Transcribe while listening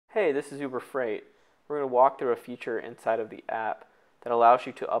Hey, this is Uber Freight. We're going to walk through a feature inside of the app that allows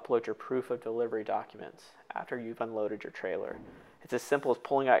you to upload your proof of delivery documents after you've unloaded your trailer. It's as simple as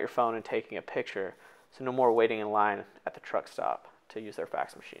pulling out your phone and taking a picture, so no more waiting in line at the truck stop to use their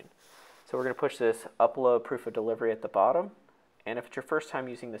fax machine. So we're going to push this upload proof of delivery at the bottom, and if it's your first time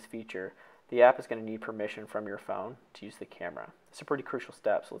using this feature, the app is going to need permission from your phone to use the camera. It's a pretty crucial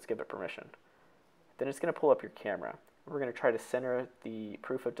step, so let's give it permission. Then it's going to pull up your camera. We're going to try to center the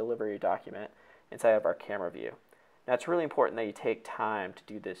proof of delivery document inside of our camera view. Now it's really important that you take time to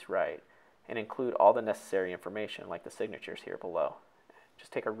do this right and include all the necessary information like the signatures here below.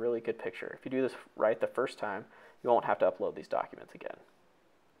 Just take a really good picture. If you do this right the first time, you won't have to upload these documents again.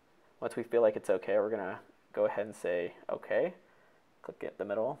 Once we feel like it's okay, we're going to go ahead and say okay, click it in the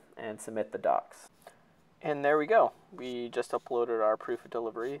middle, and submit the docs. And there we go. We just uploaded our proof of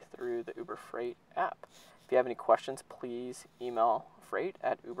delivery through the Uber Freight app. If you have any questions, please email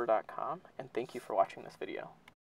freight@uber.com, and thank you for watching this video.